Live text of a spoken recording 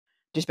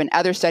There's been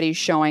other studies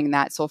showing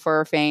that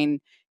sulforaphane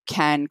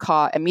can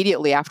cause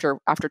immediately after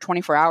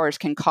 24 hours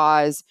can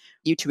cause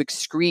you to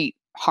excrete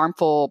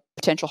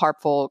potential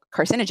harmful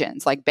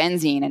carcinogens like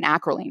benzene and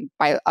acrolein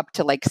by up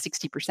to like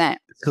 60%.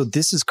 So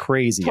this is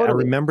crazy. Totally.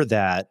 I remember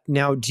that.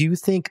 Now, do you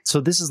think, so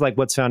this is like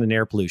what's found in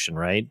air pollution,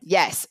 right?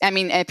 Yes. I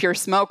mean, if you're a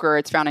smoker,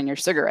 it's found in your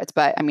cigarettes,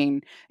 but I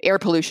mean, air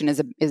pollution is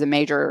a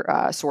major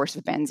source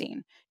of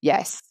benzene.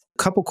 Yes.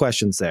 Couple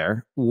questions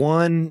there.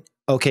 One,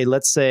 okay,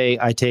 let's say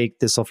I take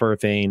this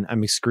sulforaphane,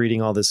 I'm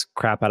excreting all this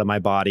crap out of my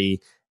body.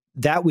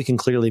 That we can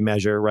clearly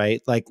measure,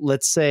 right? Like,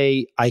 let's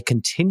say I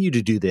continue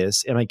to do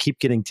this and I keep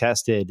getting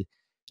tested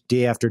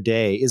day after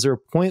day. Is there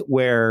a point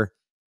where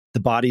the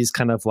body's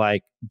kind of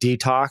like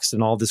detoxed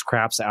and all this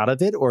crap's out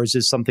of it? Or is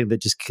this something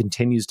that just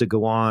continues to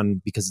go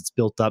on because it's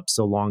built up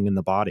so long in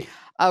the body?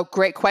 Oh,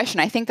 great question.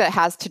 I think that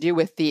has to do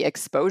with the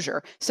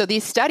exposure. So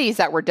these studies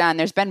that were done,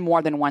 there's been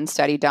more than one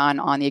study done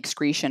on the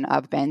excretion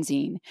of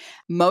benzene.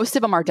 Most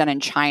of them are done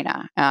in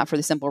China for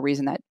the simple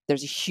reason that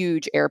there's a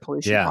huge air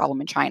pollution problem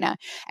in China.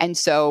 And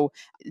so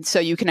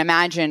you can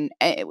imagine,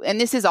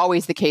 and this is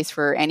always the case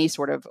for any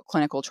sort of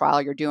clinical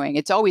trial you're doing.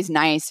 It's always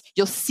nice.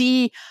 You'll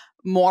see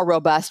more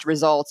robust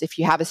results if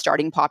you have a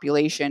starting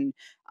population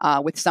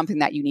with something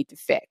that you need to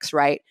fix,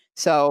 right?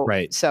 So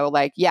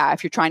like, yeah,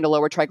 if you're trying to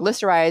lower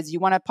triglycerides, you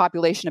want a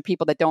population of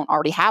people that don't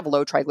already have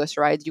low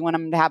triglycerides. You want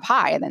them to have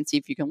high and then see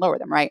if you can lower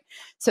them, right?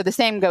 So the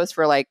same goes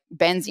for like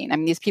benzene. I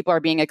mean, these people are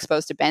being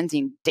exposed to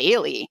benzene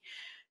daily.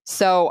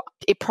 So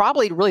it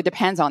probably really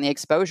depends on the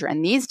exposure.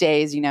 And these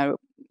days,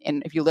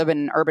 and if you live in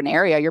an urban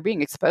area, you're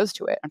being exposed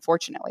to it,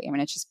 unfortunately. I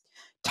mean, it's just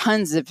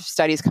tons of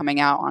studies coming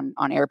out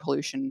on air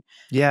pollution.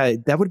 Yeah,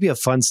 that would be a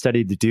fun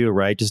study to do,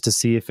 right? Just to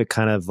see if it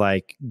kind of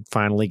like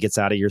finally gets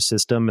out of your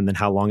system and then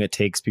how long it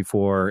takes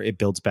before it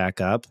builds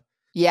back up.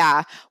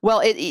 Yeah.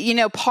 Well,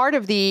 part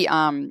of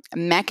the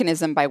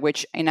mechanism by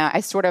which, I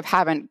sort of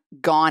haven't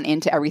gone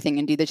into everything.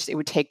 Indeed, it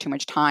would take too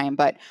much time.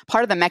 But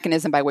part of the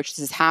mechanism by which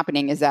this is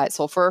happening is that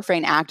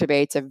sulforaphane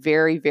activates a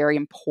very, very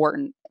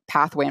important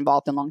pathway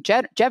involved in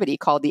longevity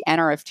called the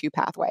NRF2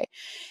 pathway.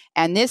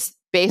 And this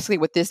basically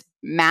what this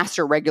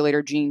master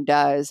regulator gene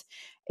does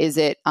is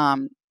it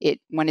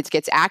when it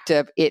gets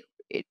active, it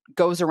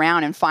goes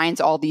around and finds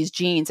all these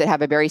genes that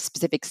have a very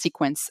specific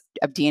sequence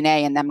of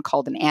DNA in them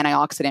called an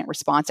antioxidant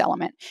response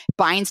element,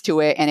 binds to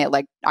it, and it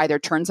like either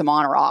turns them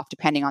on or off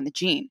depending on the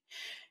gene.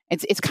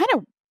 It's kind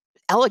of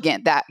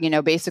elegant that,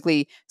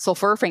 basically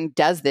sulforaphane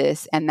does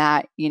this and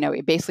that,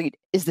 it basically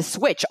is the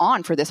switch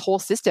on for this whole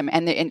system.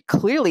 And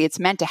clearly it's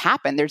meant to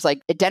happen. There's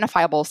like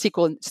identifiable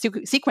sequence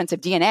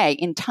of DNA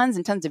in tons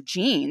and tons of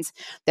genes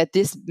that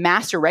this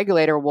master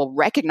regulator will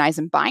recognize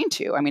and bind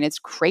to. I mean, it's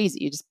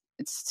crazy. It's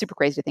super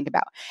crazy to think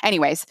about.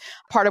 Anyways,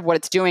 part of what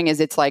it's doing is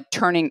it's like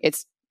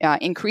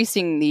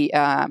increasing the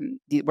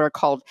what are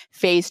called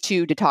phase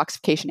 2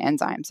 detoxification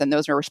enzymes. And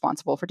those are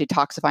responsible for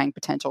detoxifying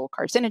potential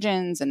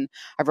carcinogens and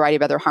a variety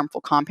of other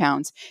harmful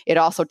compounds. It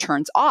also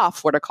turns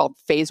off what are called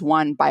phase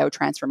 1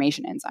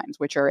 biotransformation enzymes,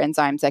 which are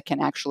enzymes that can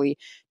actually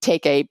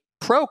take a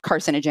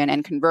pro-carcinogen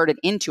and convert it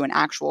into an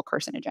actual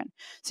carcinogen.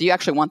 So you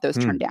actually want those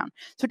turned down.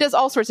 So it does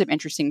all sorts of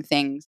interesting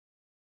things.